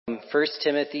1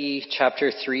 Timothy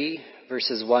chapter 3,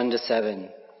 verses 1 to 7.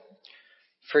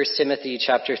 1 Timothy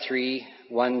chapter 3,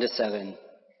 1 to 7.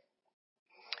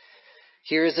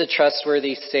 Here is a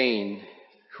trustworthy saying: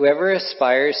 whoever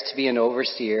aspires to be an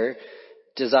overseer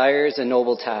desires a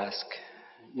noble task.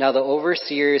 Now the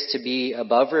overseer is to be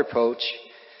above reproach,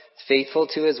 faithful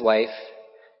to his wife,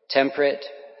 temperate,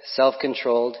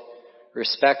 self-controlled,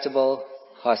 respectable,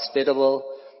 hospitable,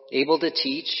 able to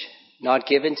teach, not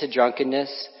given to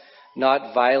drunkenness,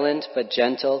 not violent but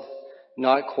gentle,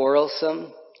 not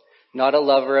quarrelsome, not a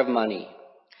lover of money.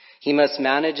 He must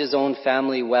manage his own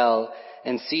family well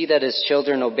and see that his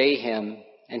children obey him,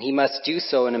 and he must do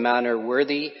so in a manner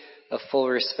worthy of full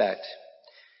respect.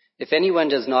 If anyone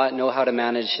does not know how to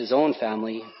manage his own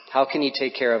family, how can he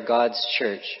take care of God's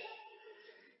church?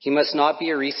 He must not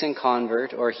be a recent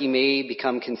convert, or he may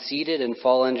become conceited and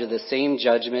fall under the same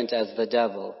judgment as the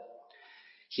devil.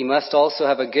 He must also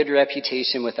have a good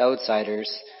reputation with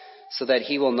outsiders, so that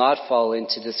he will not fall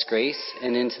into disgrace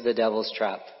and into the devil's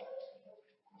trap.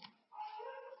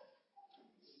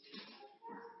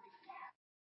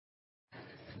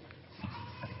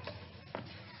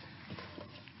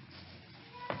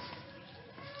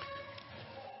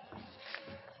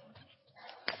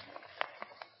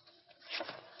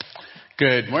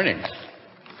 Good morning.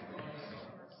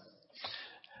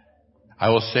 I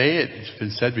will say it's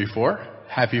been said before,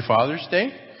 Happy Father's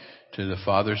Day to the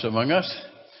fathers among us.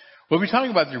 We'll be talking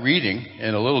about the reading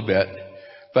in a little bit,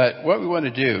 but what we want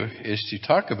to do is to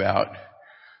talk about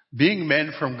being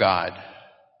men from God.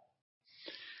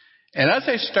 And as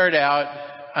I start out,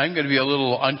 I'm going to be a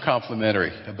little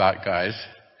uncomplimentary about guys.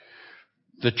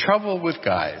 The trouble with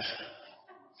guys.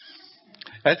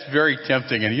 That's very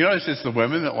tempting. And you notice it's the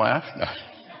women that laugh? No.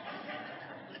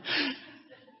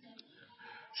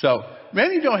 So,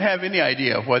 many don't have any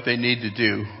idea of what they need to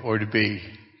do or to be.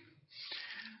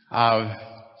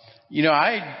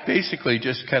 I basically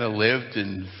just kind of lived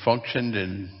and functioned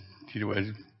and,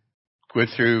 went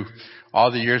through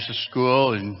all the years of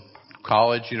school and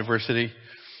college, university.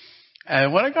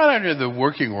 And when I got into the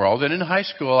working world, and in high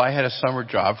school, I had a summer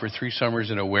job for 3 summers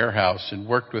in a warehouse and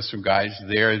worked with some guys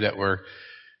there that were,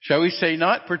 shall we say,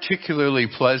 not particularly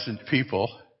pleasant people.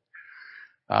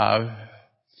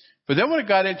 But then when I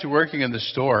got into working in the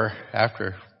store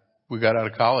after we got out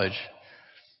of college,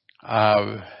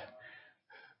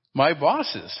 my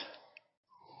bosses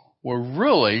were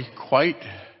really quite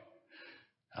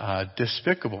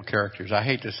despicable characters. I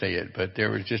hate to say it, but there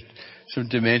were just some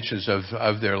dimensions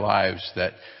of their lives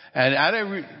and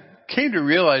I came to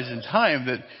realize in time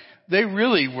that they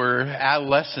really were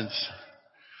adolescents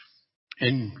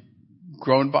in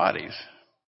grown bodies.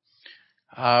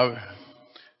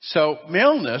 So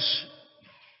maleness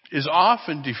is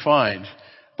often defined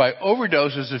by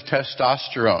overdoses of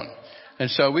testosterone.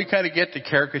 And so we kind of get the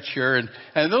caricature. And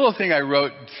the little thing I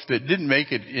wrote that didn't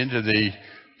make it into the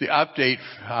update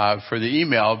for the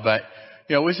email, but,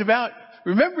 it was about,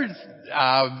 remember,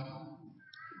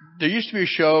 there used to be a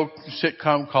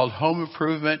sitcom called Home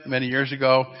Improvement many years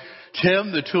ago.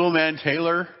 Tim, the Toolman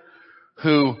Taylor,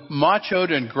 who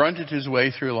machoed and grunted his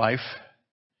way through life.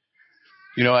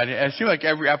 It seemed like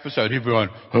every episode he'd be going,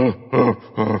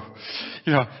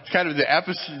 it's kind of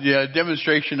the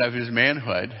demonstration of his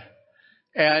manhood.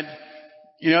 And,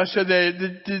 so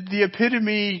the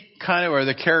epitome kind of, or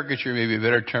the caricature, maybe a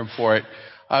better term for it,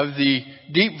 of the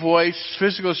deep voice,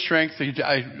 physical strength,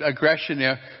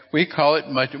 aggression, we call it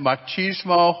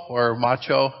machismo or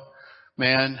macho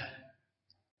man.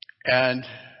 And,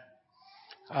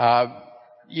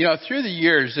 through the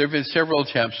years, there have been several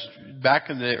attempts.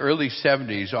 Back in the early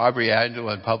 70s, Aubrey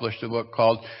Angelin published a book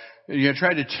called,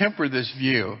 trying to temper this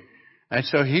view. And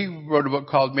so he wrote a book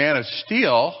called Man of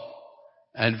Steel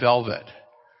and Velvet.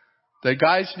 The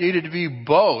guys needed to be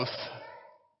both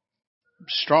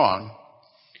strong,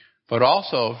 but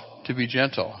also to be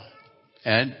gentle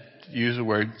and use the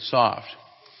word soft.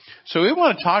 So we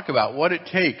want to talk about what it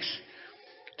takes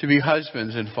to be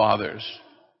husbands and fathers.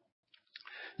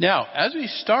 Now, as we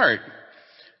start,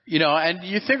 and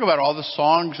you think about all the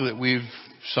songs that we've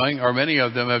sung, or many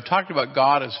of them have talked about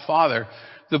God as Father.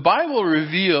 The Bible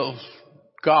reveals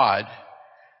God,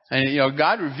 and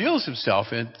God reveals himself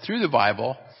through the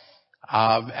Bible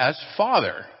as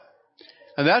Father.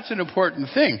 And that's an important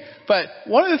thing. But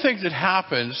one of the things that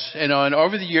happens, and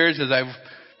over the years as I've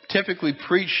typically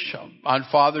preached on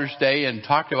Father's Day and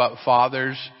talked about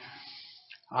fathers,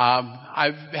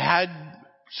 I've had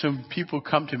some people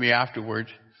come to me afterwards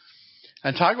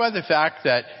and talk about the fact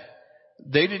that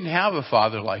they didn't have a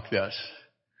father like this,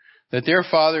 that their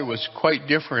father was quite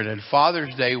different, and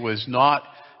Father's Day was not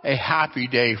a happy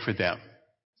day for them.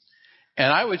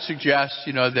 And I would suggest,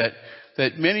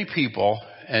 that many people,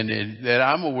 and that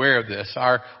I'm aware of this,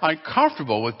 are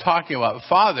uncomfortable with talking about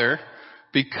father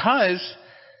because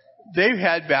they've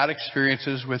had bad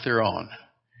experiences with their own.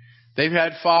 They've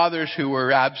had fathers who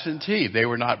were absentee. They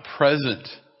were not present.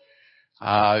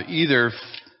 Either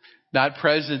not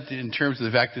present in terms of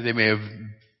the fact that they may have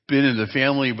been in the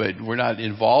family but were not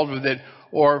involved with it,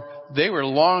 or they were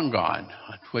long gone,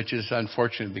 which is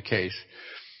unfortunately the case.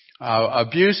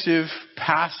 Abusive,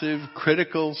 passive,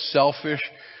 critical, selfish.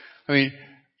 I mean,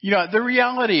 the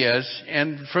reality is,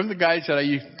 and from the guys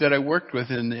that I worked with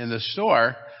in the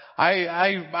store,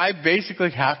 I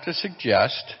basically have to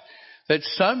suggest that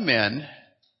some men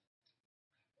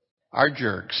are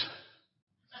jerks.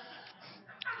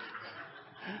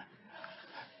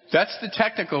 That's the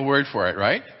technical word for it,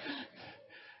 right?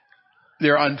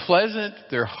 They're unpleasant,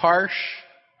 they're harsh,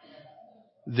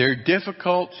 they're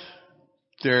difficult,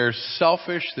 they're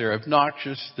selfish, they're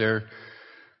obnoxious, you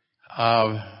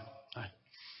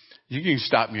can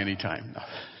stop me anytime.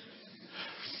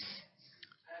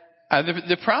 And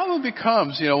the problem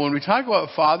becomes, when we talk about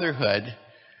fatherhood,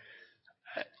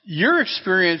 your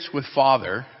experience with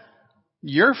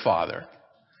your father,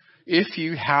 if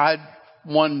you had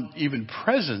one even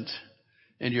present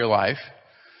in your life,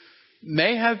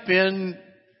 may have been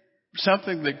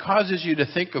something that causes you to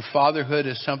think of fatherhood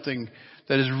as something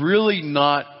that is really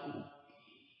not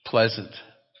pleasant.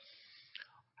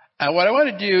 And what I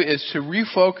want to do is to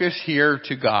refocus here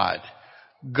to God.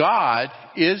 God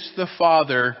is the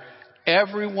Father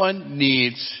everyone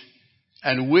needs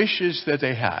and wishes that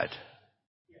they had.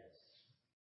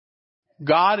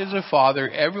 God is a Father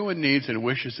everyone needs and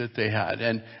wishes that they had.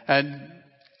 And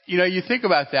you think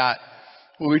about that.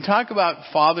 When we talk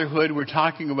about fatherhood, we're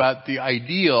talking about the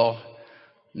ideal,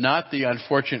 not the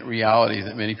unfortunate reality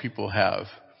that many people have.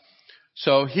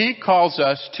 So he calls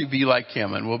us to be like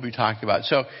him, and we'll be talking about it.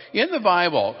 So in the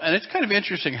Bible, and it's kind of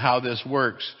interesting how this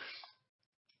works,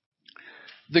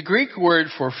 the Greek word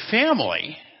for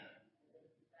family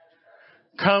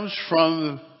comes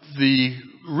from the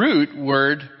root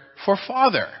word for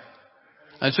father.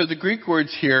 And so the Greek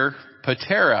words here,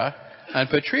 patera and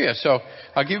patria. So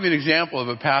I'll give you an example of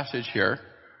a passage here.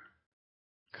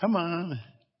 Come on.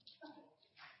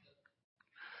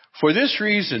 For this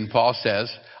reason, Paul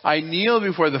says, I kneel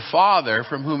before the Father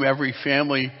from whom every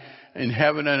family in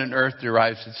heaven and on earth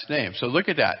derives its name. So look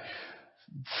at that.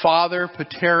 Father,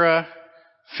 patera,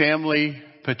 family,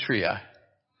 patria.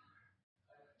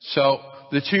 So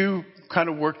the two kind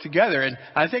of work together. And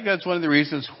I think that's one of the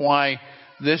reasons why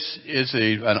this is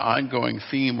an ongoing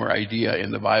theme or idea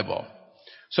in the Bible.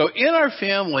 So in our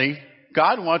family,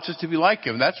 God wants us to be like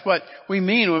him. That's what we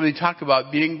mean when we talk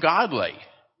about being godly.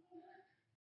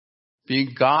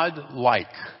 Being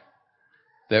God-like.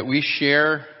 That we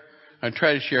share and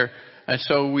try to share. And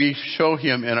so we show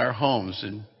him in our homes.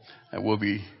 And we'll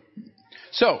be.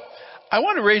 So I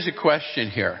want to raise a question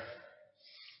here.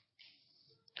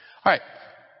 All right.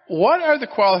 What are the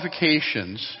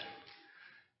qualifications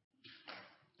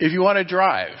if you want to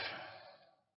drive?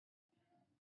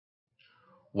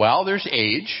 Well, there's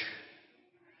age.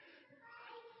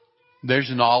 There's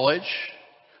knowledge.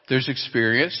 There's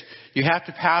experience. You have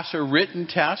to pass a written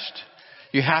test.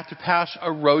 You have to pass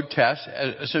a road test,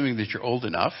 assuming that you're old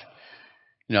enough.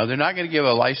 They're not going to give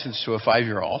a license to a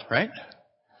 5-year-old, right?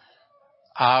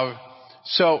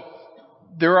 So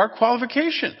there are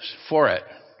qualifications for it.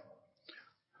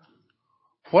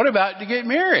 What about to get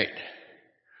married?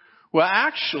 Well,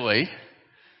 actually,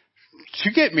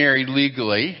 to get married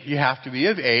legally, you have to be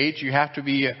of age. You have to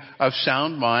be of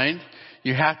sound mind.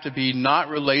 You have to be not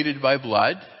related by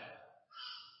blood.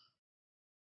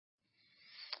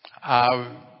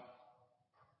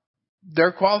 There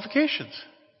are qualifications.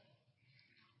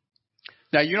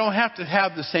 Now, you don't have to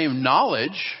have the same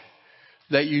knowledge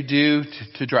that you do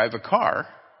to drive a car.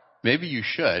 Maybe you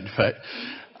should, but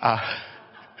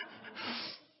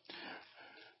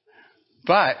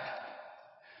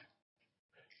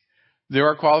there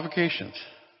are qualifications.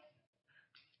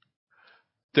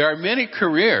 There are many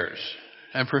careers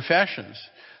and professions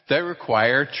that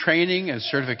require training and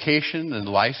certification and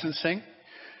licensing.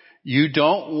 You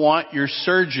don't want your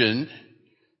surgeon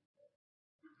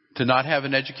to not have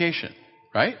an education,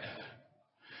 right?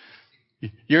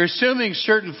 You're assuming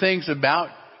certain things about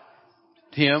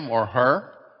him or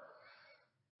her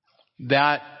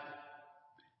that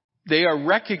they are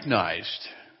recognized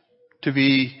to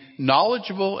be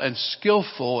knowledgeable and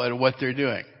skillful at what they're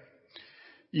doing.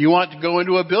 You want to go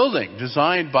into a building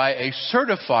designed by a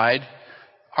certified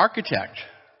architect.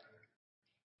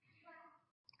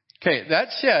 Okay, that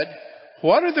said,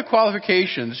 what are the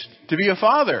qualifications to be a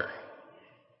father?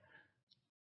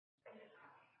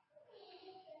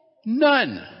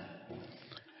 None.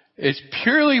 It's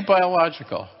purely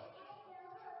biological.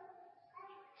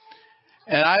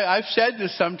 And I've said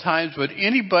this sometimes, but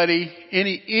any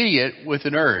idiot with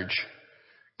an urge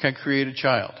can create a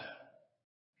child.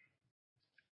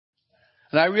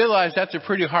 And I realize that's a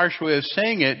pretty harsh way of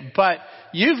saying it, but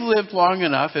you've lived long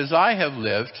enough, as I have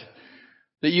lived,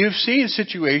 that you've seen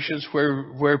situations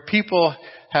where people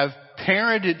have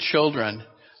parented children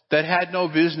that had no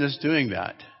business doing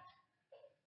that.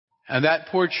 And that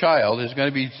poor child is going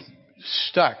to be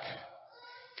stuck.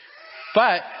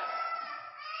 But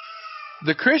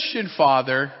the Christian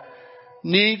father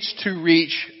needs to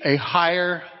reach a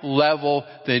higher level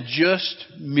than just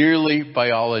merely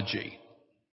biology.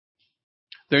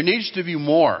 There needs to be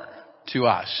more to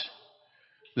us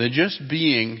than just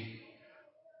being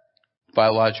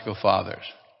biological fathers.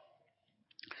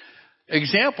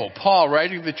 Example, Paul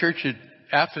writing to the church at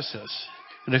Ephesus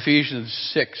in Ephesians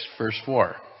 6, verse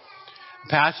 4. A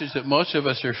passage that most of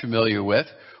us are familiar with.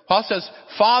 Paul says,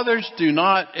 "Fathers, do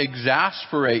not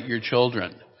exasperate your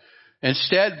children,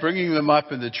 instead bringing them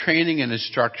up in the training and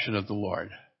instruction of the Lord."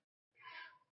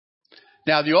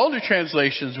 Now, the older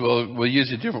translations will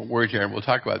use a different word here, and we'll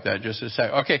talk about that in just a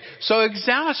second. Okay, so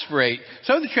exasperate.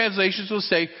 Some of the translations will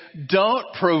say,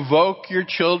 don't provoke your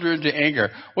children to anger.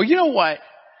 Well, you know what?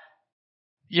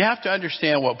 You have to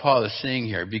understand what Paul is saying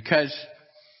here, because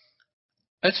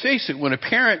let's face it, when a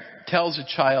parent tells a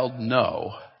child,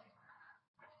 no,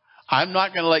 I'm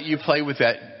not going to let you play with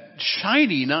that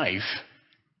shiny knife,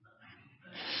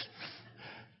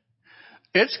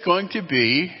 it's going to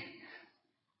be,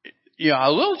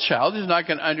 a little child is not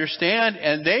going to understand,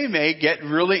 and they may get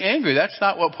really angry. That's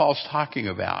not what Paul's talking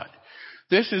about.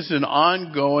 This is an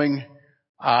ongoing,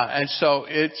 and so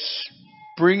it's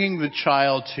bringing the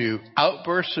child to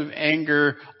outbursts of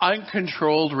anger,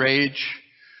 uncontrolled rage.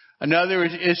 In other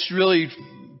words, it's really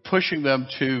pushing them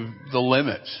to the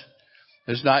limits.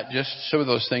 It's not just some of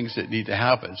those things that need to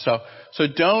happen. So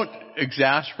don't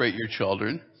exasperate your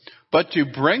children, but to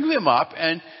bring them up.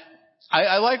 And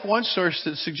I like one source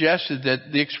that suggested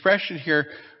that the expression here,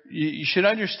 you should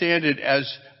understand it as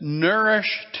nourish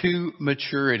to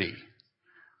maturity.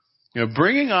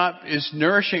 Bringing up is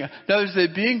nourishing. In other words,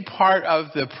 they're being part of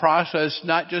the process,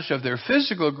 not just of their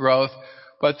physical growth,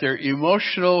 but their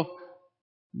emotional,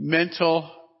 mental,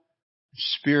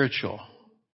 spiritual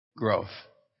growth.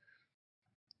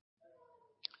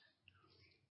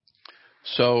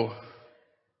 So,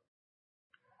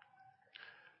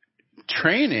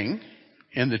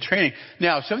 in the training.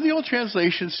 Now, some of the old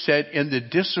translations said in the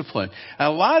discipline. And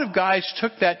a lot of guys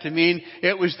took that to mean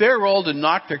it was their role to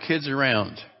knock their kids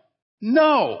around.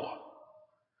 No.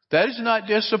 That is not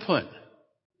discipline.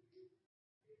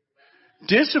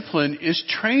 Discipline is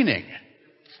training.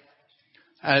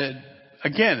 And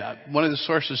again, one of the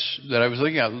sources that I was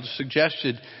looking at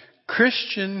suggested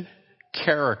Christian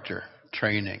character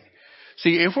training.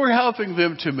 See, if we're helping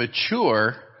them to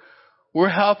mature, we're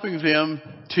helping them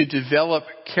to develop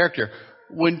character.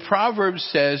 When Proverbs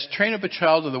says, train up a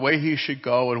child in the way he should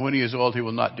go, and when he is old, he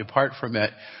will not depart from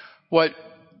it, what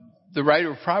the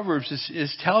writer of Proverbs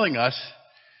is telling us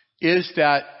is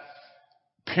that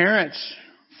parents,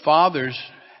 fathers,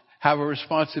 have a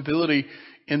responsibility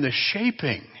in the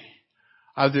shaping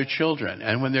of their children.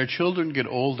 And when their children get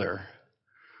older,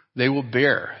 they will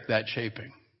bear that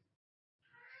shaping.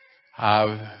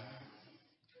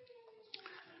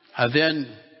 Then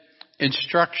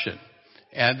instruction.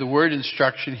 And the word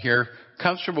instruction here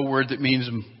comes from a word that means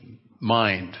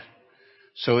mind.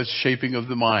 So it's shaping of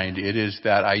the mind. It is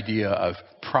that idea of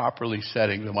properly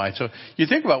setting the mind. So you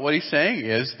think about what he's saying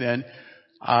is then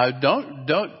don't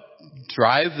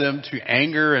drive them to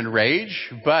anger and rage,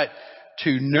 but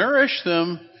to nourish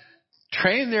them,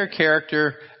 train their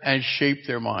character, and shape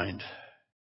their mind.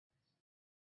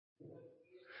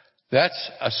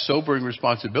 That's a sobering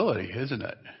responsibility, isn't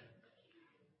it?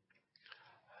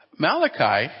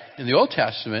 Malachi in the Old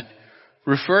Testament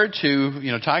referred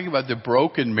to, talking about the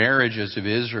broken marriages of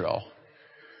Israel,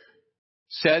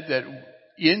 said that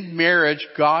in marriage,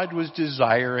 God was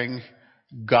desiring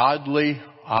godly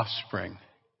offspring.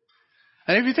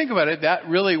 And if you think about it, that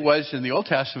really was in the Old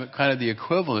Testament kind of the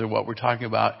equivalent of what we're talking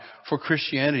about for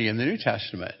Christianity in the New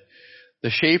Testament.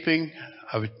 The shaping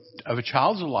of a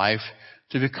child's life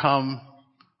to become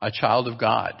a child of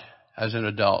God as an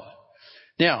adult.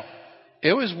 Now,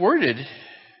 it was worded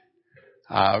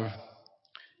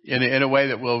in a way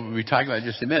that we'll be talking about in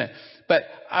just a minute. But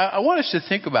I want us to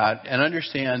think about and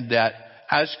understand that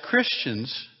as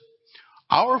Christians,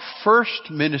 our first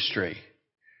ministry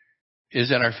is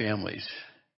in our families.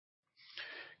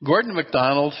 Gordon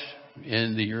MacDonald,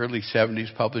 in the early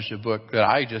 70s published a book that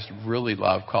I just really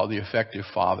love called The Effective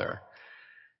Father.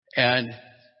 And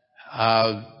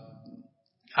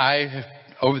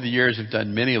over the years, have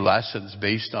done many lessons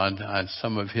based on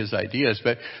some of his ideas.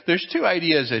 But there's two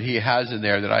ideas that he has in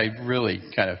there that I really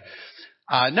kind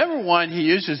of... number one, he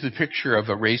uses the picture of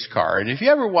a race car. And if you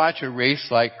ever watch a race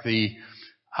like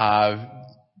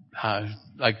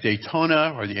like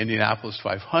Daytona or the Indianapolis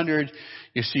 500,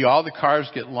 you see all the cars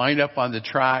get lined up on the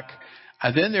track.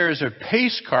 And then there is a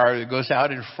pace car that goes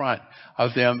out in front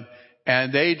of them,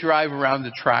 and they drive around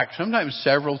the track sometimes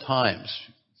several times,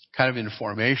 kind of in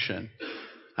formation.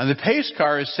 And the pace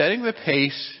car is setting the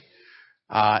pace,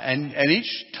 and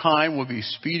each time will be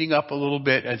speeding up a little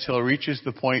bit until it reaches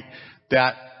the point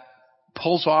that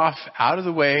pulls off out of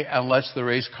the way and lets the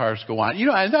race cars go on.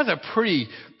 And that's a pretty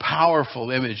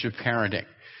powerful image of parenting.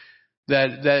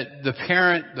 That the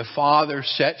parent, the father,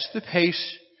 sets the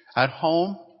pace at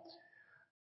home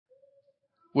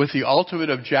with the ultimate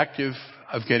objective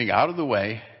of getting out of the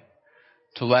way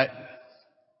to let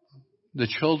the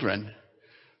children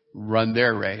run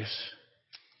their race.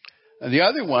 And the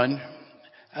other one,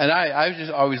 and I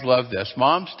just always love this.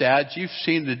 Moms, dads, you've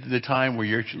seen the time where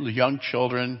your young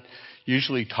children,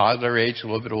 usually toddler age, a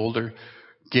little bit older,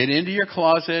 get into your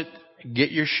closet,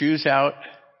 get your shoes out,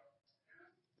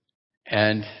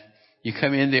 and you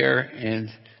come in there and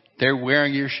they're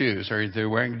wearing your shoes or they're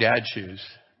wearing dad's shoes.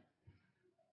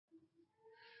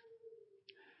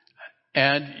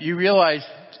 And you realize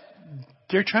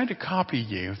they're trying to copy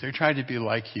you. They're trying to be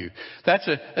like you. That's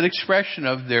an expression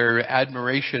of their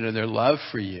admiration and their love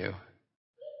for you.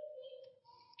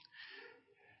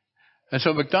 And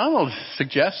so MacDonald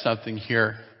suggests something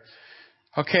here.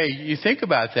 Okay, you think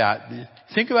about that.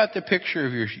 Think about the picture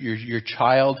of your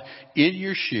child in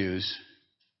your shoes.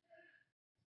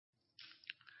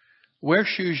 Wear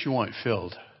shoes you want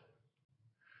filled.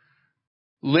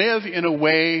 Live in a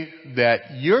way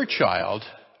that your child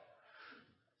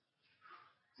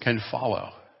can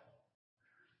follow,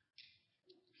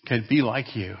 can be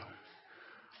like you.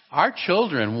 Our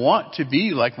children want to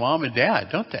be like mom and dad,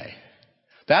 don't they?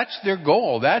 That's their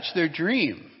goal. That's their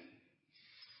dream.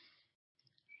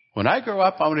 When I grow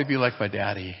up, I'm going to be like my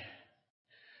daddy.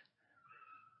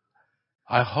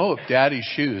 I hope daddy's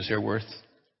shoes are worth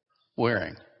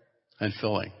wearing and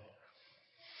filling.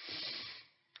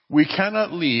 We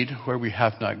cannot lead where we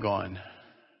have not gone.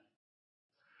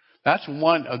 That's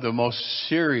one of the most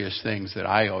serious things that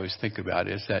I always think about,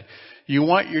 is that you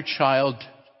want your child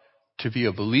to be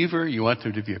a believer. You want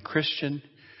them to be a Christian.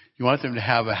 You want them to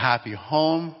have a happy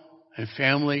home and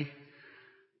family.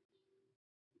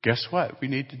 Guess what we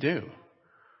need to do?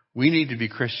 We need to be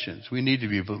Christians. We need to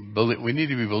be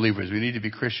believers. We need to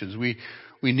be Christians. We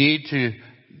need to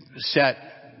set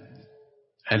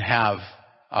and have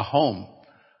a home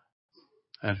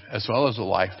as well as a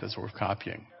life that's worth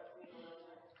copying.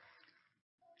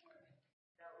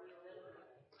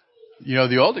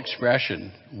 The old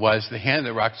expression was, the hand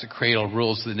that rocks the cradle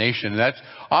rules the nation. And that's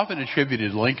often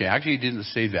attributed to Lincoln. Actually, he didn't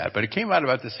say that, but it came out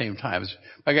about the same time. It was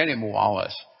by a guy named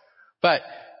Wallace.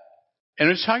 And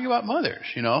it's talking about mothers,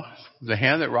 the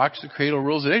hand that rocks the cradle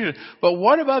rules the nation. But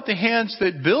what about the hands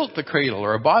that built the cradle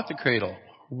or bought the cradle,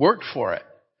 worked for it?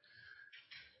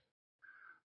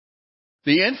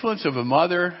 The influence of a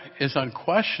mother is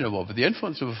unquestionable, but the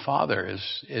influence of a father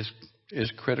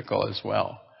is critical as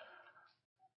well.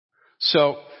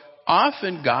 So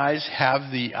often guys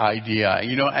have the idea,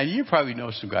 and you probably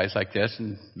know some guys like this,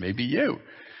 and maybe you,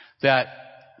 that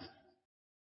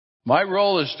my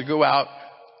role is to go out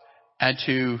and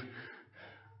to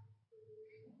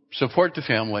support the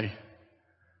family.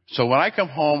 So when I come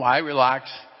home, I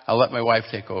relax, I'll let my wife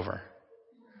take over.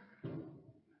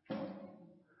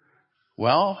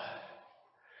 Well,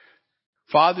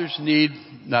 fathers need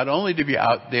not only to be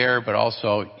out there, but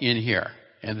also in here,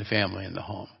 in the family, in the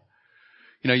home.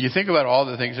 You think about all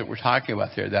the things that we're talking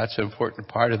about there. That's an important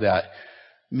part of that.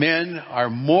 Men are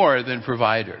more than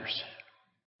providers.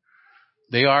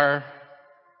 They are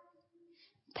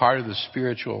part of the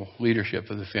spiritual leadership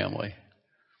of the family.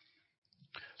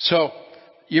 So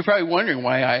you're probably wondering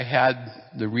why I had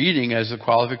the reading as a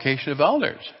qualification of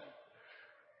elders.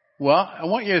 Well, I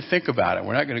want you to think about it.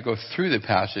 We're not going to go through the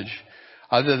passage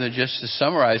other than just to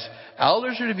summarize.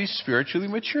 Elders are to be spiritually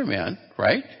mature men,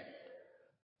 right?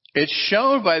 It's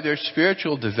shown by their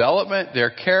spiritual development, their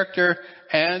character,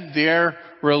 and their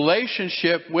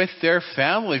relationship with their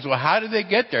families. Well, how did they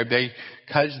get there?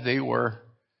 Because they were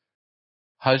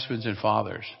husbands and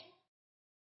fathers.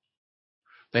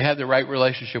 They had the right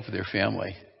relationship with their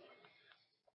family.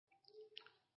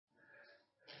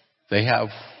 They have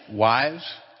wives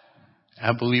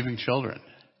and believing children,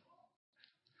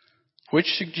 which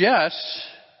suggests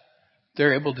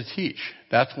they're able to teach.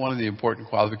 That's one of the important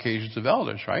qualifications of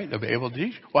elders, right? Of able to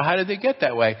teach. Well, how did they get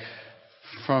that way?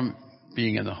 From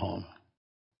being in the home.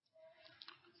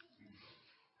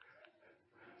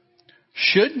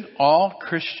 Shouldn't all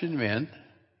Christian men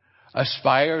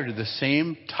aspire to the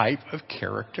same type of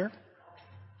character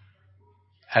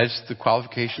as the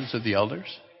qualifications of the elders?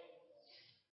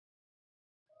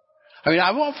 I mean,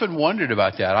 I've often wondered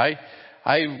about that.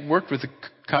 I worked with a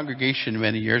congregation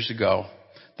many years ago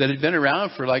that had been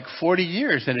around for like 40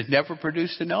 years and had never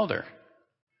produced an elder.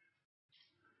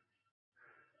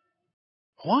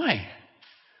 Why?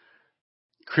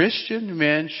 Christian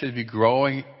men should be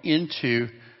growing into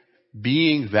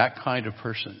being that kind of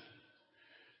person.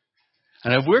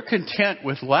 And if we're content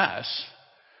with less,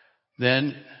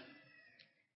 then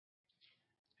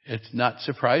it's not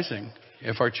surprising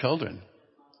if our children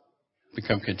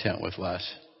become content with less.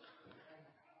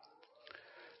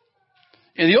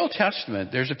 In the Old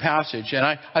Testament, there's a passage, and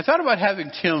I thought about having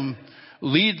Tim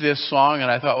lead this song, and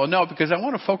I thought, well, no, because I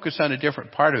want to focus on a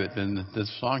different part of it than the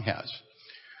song has.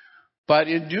 But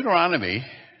in Deuteronomy,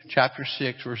 chapter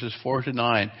 6, verses 4 to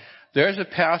 9, there's a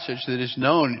passage that is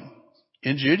known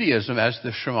in Judaism as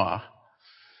the Shema.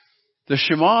 The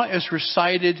Shema is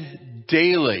recited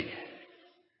daily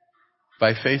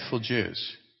by faithful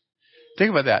Jews.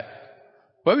 Think about that.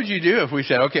 What would you do if we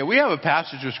said, okay, we have a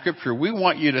passage of Scripture we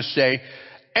want you to say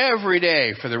every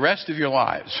day for the rest of your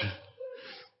lives?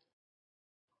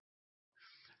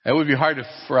 It would be hard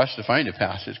for us to find a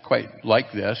passage quite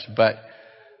like this, but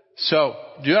so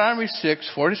Deuteronomy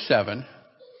 6, 4 to 7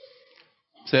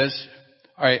 says,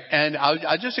 all right, and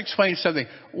I'll just explain something.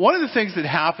 One of the things that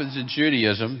happens in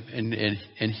Judaism,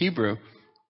 in Hebrew,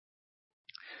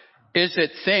 is that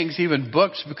things, even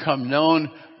books, become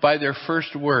known by their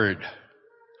first word.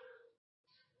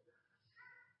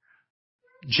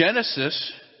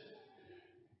 Genesis,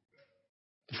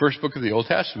 the first book of the Old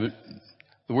Testament,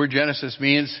 the word Genesis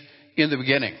means in the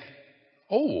beginning.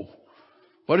 Oh,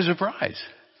 what a surprise.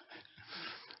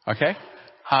 Okay.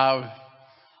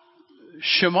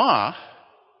 Shema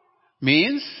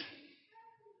means,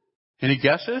 any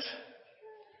guesses?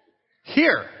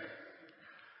 Hear.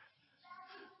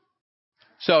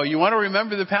 So you want to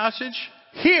remember the passage?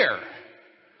 Hear,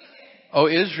 O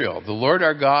Israel, the Lord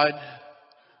our God,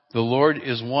 the Lord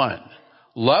is one.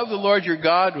 Love the Lord your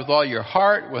God with all your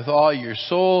heart, with all your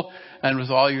soul, and with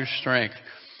all your strength.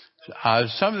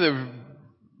 Some of the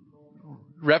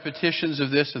repetitions of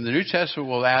this in the New Testament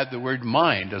will add the word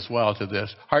mind as well to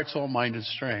this. Heart, soul, mind, and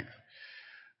strength.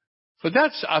 But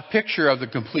that's a picture of the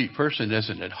complete person,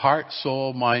 isn't it? Heart,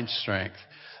 soul, mind, strength.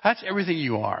 That's everything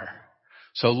you are.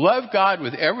 So love God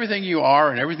with everything you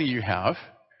are and everything you have.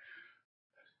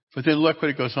 But then look what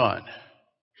it goes on.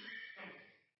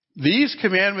 These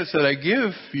commandments that I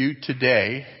give you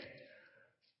today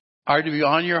are to be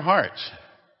on your hearts.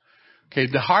 Okay,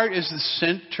 the heart is the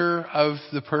center of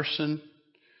the person.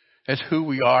 It's who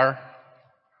we are.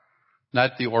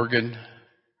 Not the organ,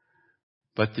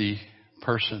 but the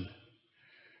person.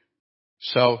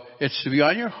 So it's to be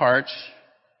on your hearts.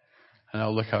 And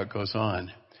I'll look how it goes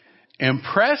on.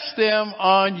 Impress them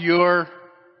on your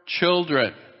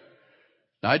children.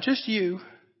 Not just you,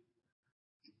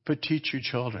 but teach your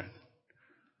children.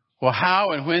 Well,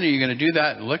 how and when are you going to do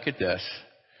that? And look at this.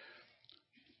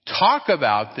 Talk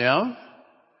about them.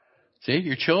 See,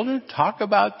 your children, talk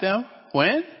about them.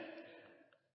 When?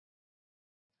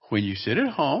 When you sit at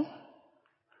home.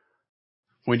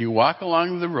 When you walk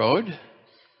along the road.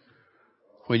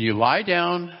 When you lie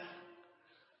down.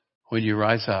 When you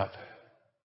rise up.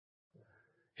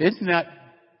 Isn't that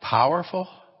powerful?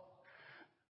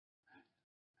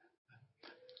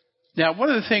 Now, one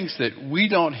of the things that we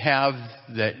don't have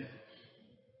that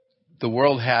the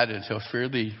world had until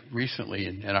fairly recently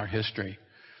in our history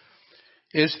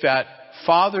is that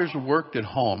fathers worked at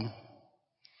home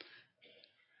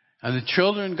and the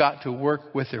children got to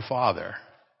work with their father.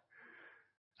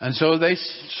 And so they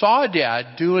saw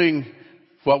Dad doing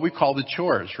what we call the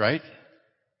chores, right?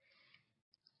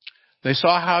 They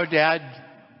saw how Dad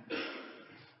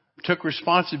took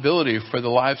responsibility for the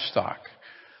livestock.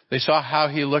 They saw how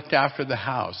he looked after the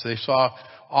house. They saw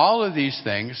all of these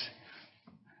things.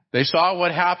 They saw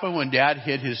what happened when Dad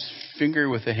hit his finger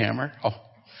with a hammer. Oh.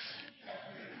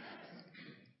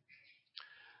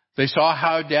 They saw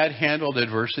how Dad handled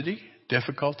adversity,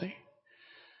 difficulty.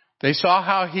 They saw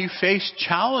how he faced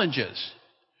challenges.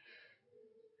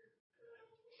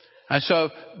 And so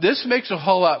this makes a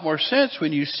whole lot more sense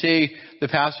when you see the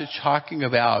passage talking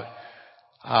about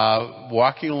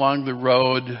walking along the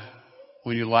road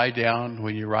when you lie down,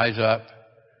 when you rise up.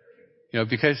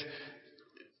 Because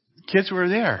kids were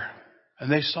there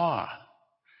and they saw.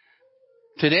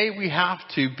 Today we have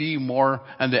to be more,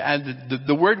 and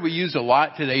the word we use a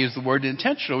lot today is the word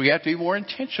intentional. We have to be more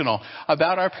intentional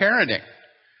about our parenting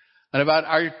and about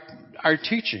our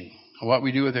teaching and what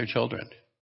we do with our children.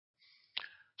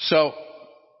 So,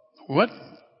 what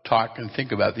talk and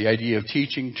think about the idea of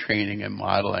teaching, training, and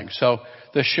modeling. So,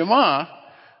 the Shema,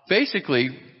 basically,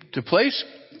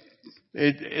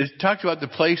 it talks about the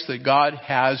place that God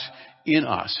has in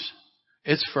us.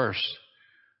 It's first.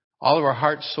 All of our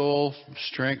heart, soul,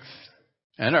 strength,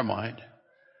 and our mind.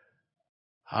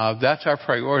 That's our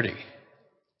priority.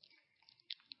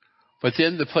 But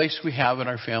then the place we have in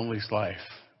our family's life.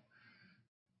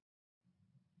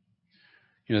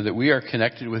 That we are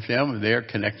connected with them and they are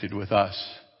connected with us.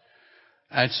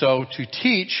 And so to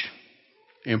teach,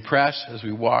 impress as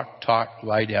we walk, talk,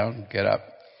 lie down, get up.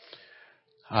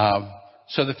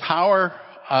 So the power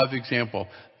of example,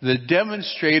 the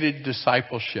demonstrated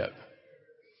discipleship.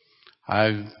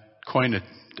 I've coined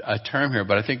a term here,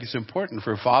 but I think it's important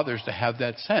for fathers to have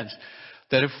that sense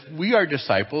that if we are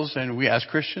disciples, and we as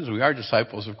Christians, we are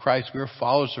disciples of Christ, we are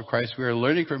followers of Christ, we are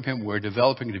learning from Him, we're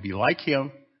developing to be like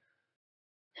Him,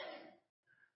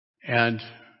 and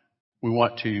we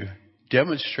want to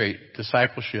demonstrate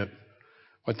discipleship,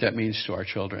 what that means to our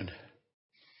children,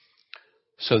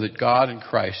 so that God and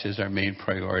Christ is our main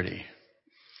priority.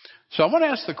 So I want to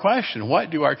ask the question, what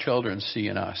do our children see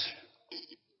in us?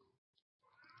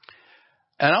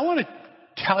 And I want to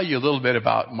tell you a little bit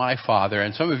about my father,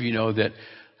 and some of you know that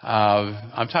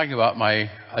I'm talking about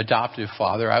my adoptive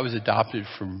father. I was adopted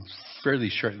from fairly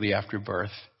shortly after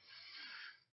birth.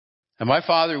 And my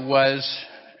father was,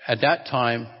 at that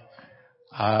time,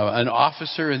 an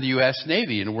officer in the U.S.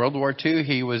 Navy. In World War II,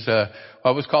 he was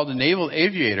what was called a naval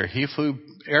aviator. He flew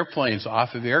airplanes off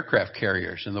of aircraft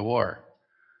carriers in the war.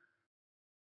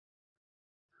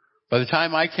 By the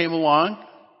time I came along,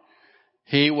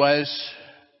 he was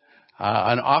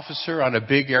an officer on a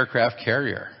big aircraft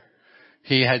carrier.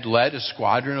 He had led a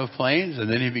squadron of planes, and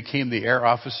then he became the air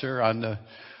officer on the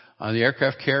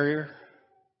aircraft carrier.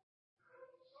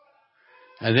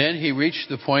 And then he reached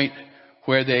the point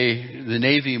where the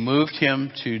Navy moved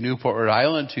him to Newport, Rhode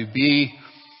Island to be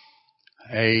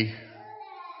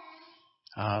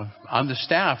on the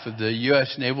staff of the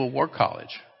U.S. Naval War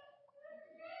College.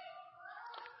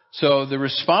 So the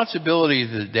responsibility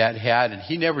that Dad had, and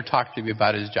he never talked to me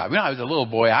about his job. I was a little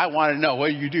boy. I wanted to know, what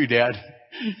do you do, Dad?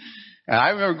 And I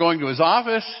remember going to his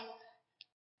office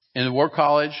in the War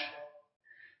College,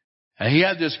 and he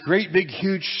had this great big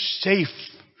huge safe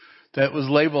that was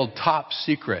labeled top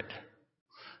secret.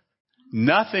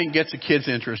 Nothing gets a kid's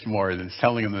interest more than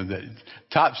telling them that it's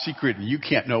top secret and you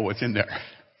can't know what's in there.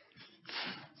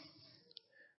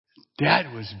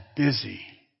 Dad was busy.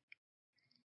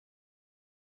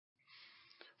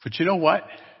 But you know what?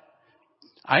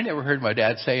 I never heard my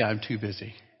dad say, I'm too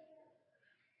busy.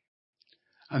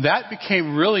 And that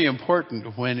became really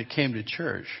important when it came to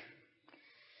church.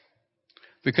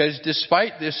 Because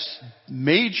despite this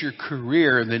major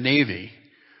career in the Navy,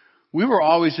 we were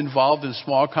always involved in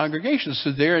small congregations.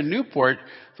 So there in Newport,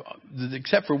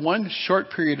 except for one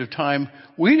short period of time,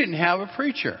 we didn't have a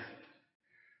preacher.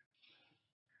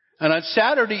 And on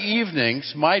Saturday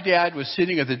evenings, my dad was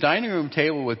sitting at the dining room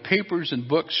table with papers and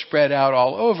books spread out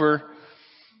all over.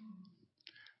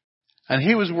 And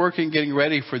he was working, getting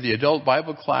ready for the adult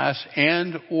Bible class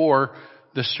and or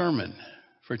the sermon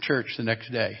for church the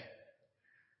next day.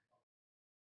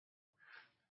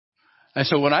 And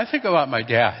so when I think about my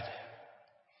dad,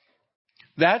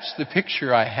 that's the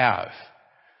picture I have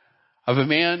of a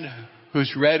man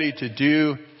who's ready to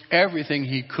do everything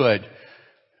he could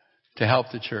to help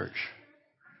the church,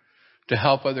 to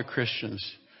help other Christians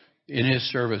in his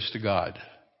service to God.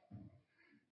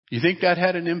 You think that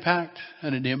had an impact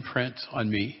and an imprint on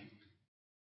me?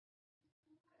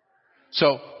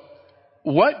 So,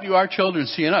 what do our children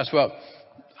see in us? Well,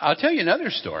 I'll tell you another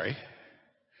story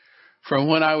from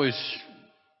when I was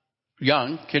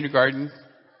young, kindergarten.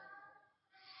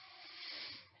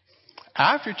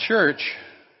 After church,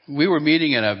 we were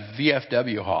meeting in a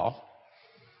VFW hall.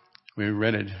 We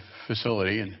rented a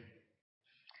facility,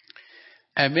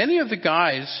 and many of the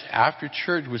guys after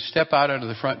church would step out onto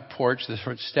the front porch, the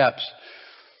front steps,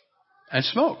 and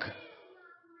smoke.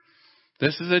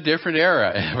 This is a different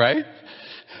era, right?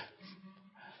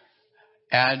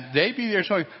 And they'd be there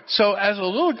smoking. So as a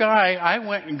little guy, I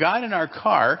went and got in our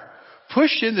car,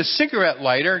 pushed in the cigarette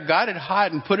lighter, got it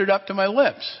hot, and put it up to my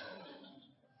lips.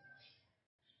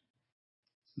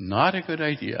 Not a good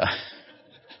idea.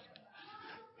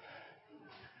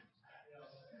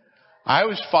 I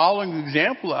was following the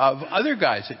example of other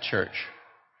guys at church.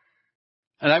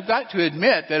 And I've got to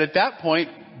admit that at that point,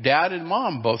 Dad and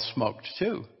Mom both smoked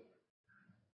too.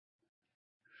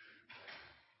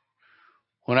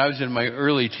 When I was in my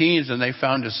early teens and they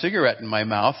found a cigarette in my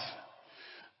mouth,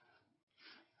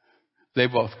 they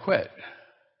both quit.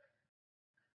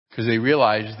 Because they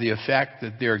realized the effect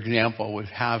that their example was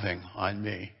having on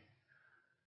me.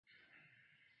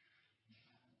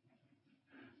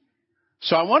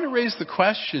 So I want to raise the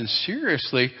question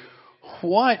seriously,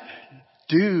 what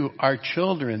do our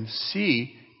children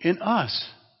see in us?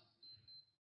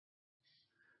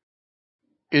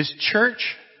 Is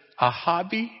church a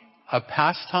hobby, a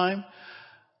pastime,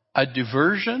 a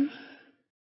diversion?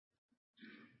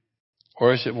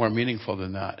 Or is it more meaningful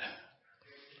than that?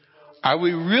 Are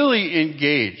we really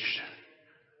engaged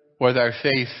with our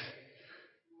faith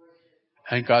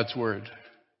and God's Word?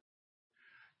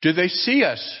 Do they see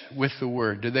us with the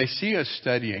Word? Do they see us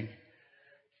studying?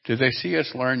 Do they see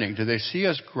us learning? Do they see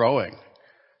us growing?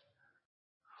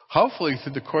 Hopefully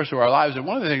through the course of our lives. And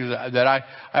one of the things that I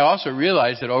also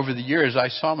realized that over the years I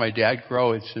saw my dad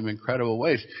grow in some incredible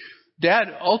ways. Dad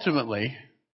ultimately,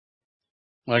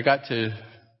 when I got to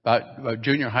about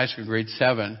junior high school, grade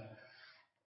 7,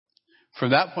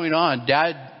 from that point on,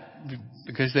 Dad,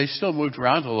 because they still moved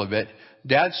around a little bit,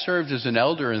 Dad served as an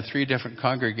elder in 3 different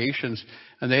congregations,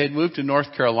 and they had moved to North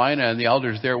Carolina, and the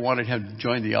elders there wanted him to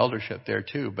join the eldership there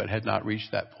too, but had not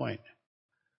reached that point.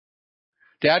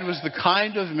 Dad was the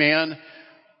kind of man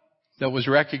that was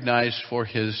recognized for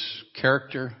his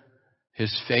character,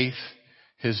 his faith,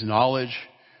 his knowledge,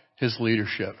 his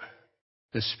leadership,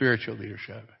 his spiritual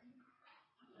leadership.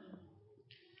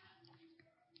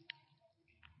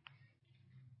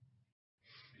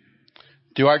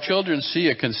 Do our children see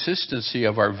a consistency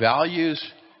of our values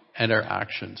and our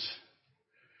actions?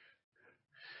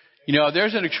 You know,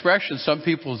 there's an expression some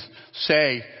people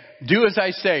say, do as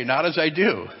I say, not as I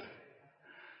do.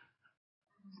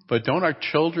 But don't our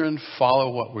children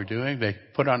follow what we're doing? They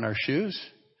put on our shoes.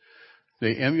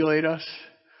 They emulate us.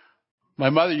 My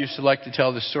mother used to like to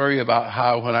tell the story about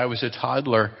how when I was a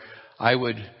toddler, I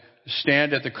would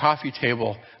stand at the coffee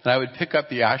table and I would pick up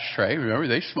the ashtray. Remember,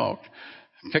 they smoked.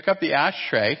 Pick up the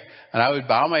ashtray, and I would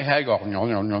bow my head, go, no,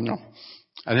 no, no, no,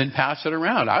 and then pass it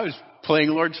around. I was playing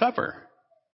Lord's Supper.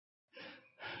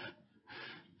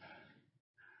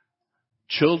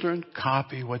 Children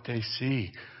copy what they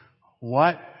see.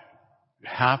 What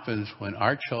happens when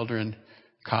our children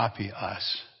copy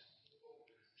us?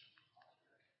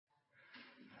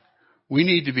 We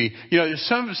need to be, you know,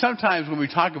 sometimes when we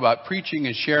talk about preaching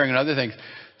and sharing and other things,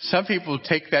 some people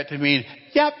take that to mean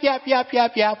yap, yap, yap,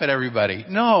 yap, yap at everybody.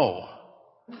 No.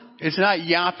 It's not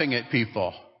yapping at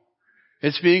people.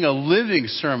 It's being a living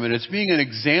sermon. It's being an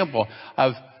example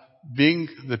of being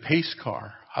the pace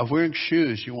car, of wearing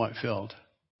shoes you want filled.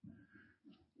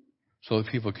 So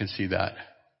that people can see that.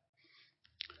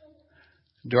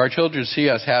 Do our children see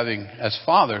us having, as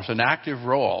fathers, an active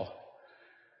role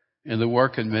in the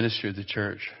work and ministry of the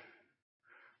church?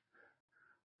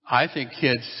 I think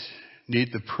kids need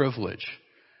the privilege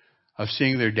of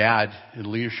seeing their dad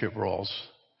in leadership roles.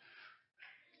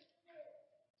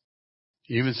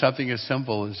 Even something as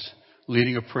simple as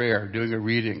leading a prayer, doing a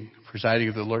reading, presiding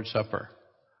at the Lord's Supper.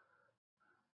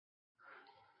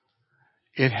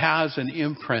 It has an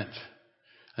imprint,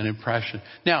 an impression.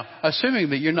 Now, assuming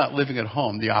that you're not living at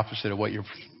home, the opposite of what you're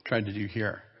trying to do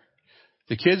here.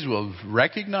 The kids will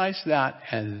recognize that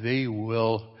and they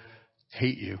will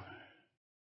hate you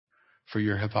for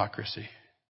your hypocrisy.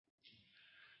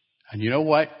 And you know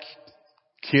what?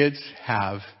 Kids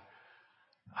have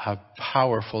a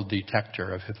powerful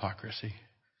detector of hypocrisy.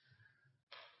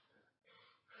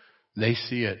 They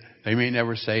see it. They may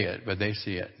never say it, but they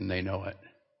see it and they know it.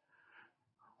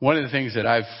 One of the things that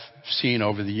I've seen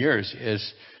over the years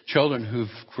is children who've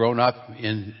grown up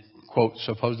in, quote,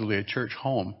 supposedly a church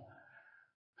home,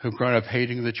 who've grown up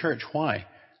hating the church. Why?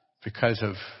 Because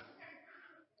of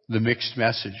the mixed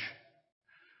message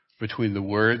between the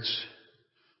words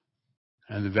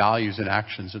and the values and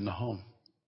actions in the home.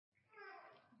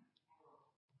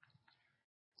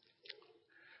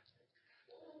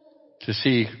 To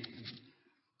see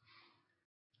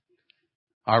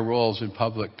our roles in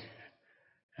public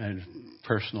and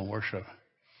personal worship.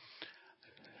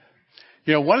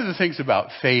 You know, one of the things about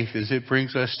faith is it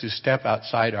brings us to step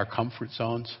outside our comfort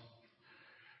zones.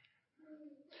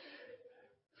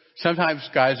 Sometimes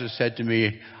guys have said to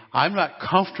me, I'm not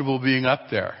comfortable being up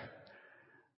there.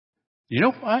 You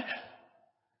know what?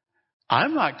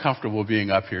 I'm not comfortable being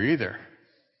up here either.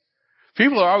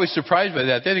 People are always surprised by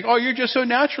that. They think, oh, you're just so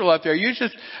natural up there.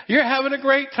 You're having a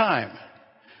great time.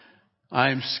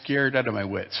 I'm scared out of my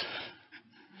wits.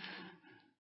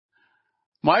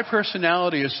 My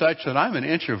personality is such that I'm an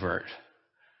introvert.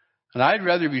 And I'd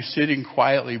rather be sitting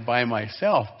quietly by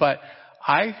myself. But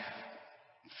I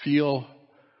feel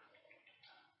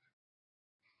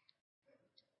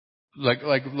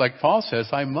like Paul says,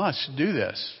 I must do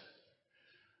this.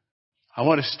 I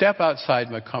want to step outside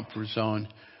my comfort zone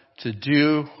to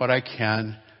do what I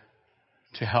can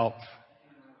to help,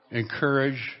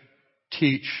 encourage,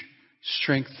 teach,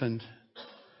 strengthen,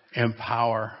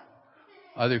 empower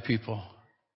other people.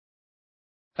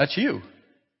 That's you.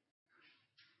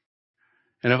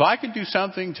 And if I can do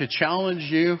something to challenge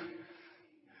you,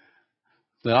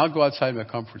 then I'll go outside my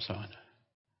comfort zone.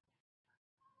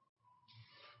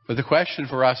 But the question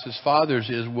for us as fathers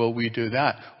is, will we do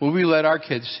that? Will we let our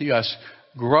kids see us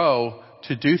grow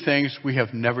to do things we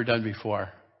have never done before?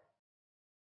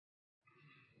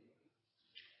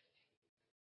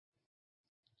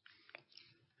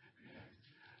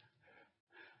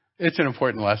 It's an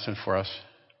important lesson for us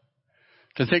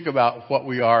to think about what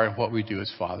we are and what we do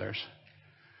as fathers.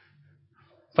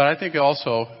 But I think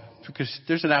also, because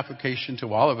there's an application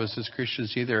to all of us as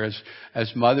Christians, either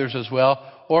as mothers as well,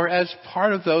 or as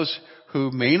part of those who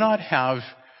may not have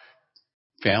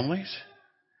families,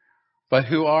 but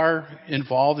who are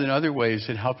involved in other ways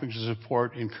in helping to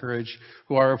support, encourage,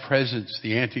 who are a presence,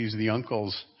 the aunties, the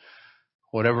uncles,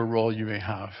 whatever role you may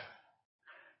have,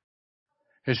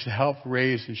 is to help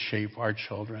raise and shape our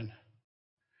children.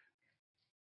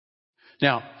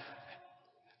 Now,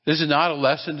 this is not a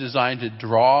lesson designed to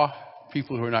draw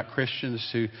people who are not Christians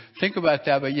to think about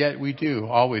that, but yet we do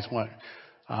always want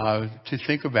to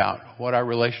think about what our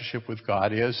relationship with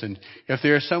God is. And if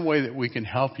there is some way that we can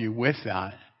help you with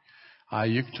that,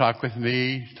 you can talk with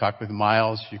me, talk with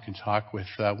Miles, you can talk with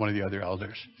one of the other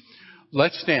elders.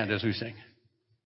 Let's stand as we sing.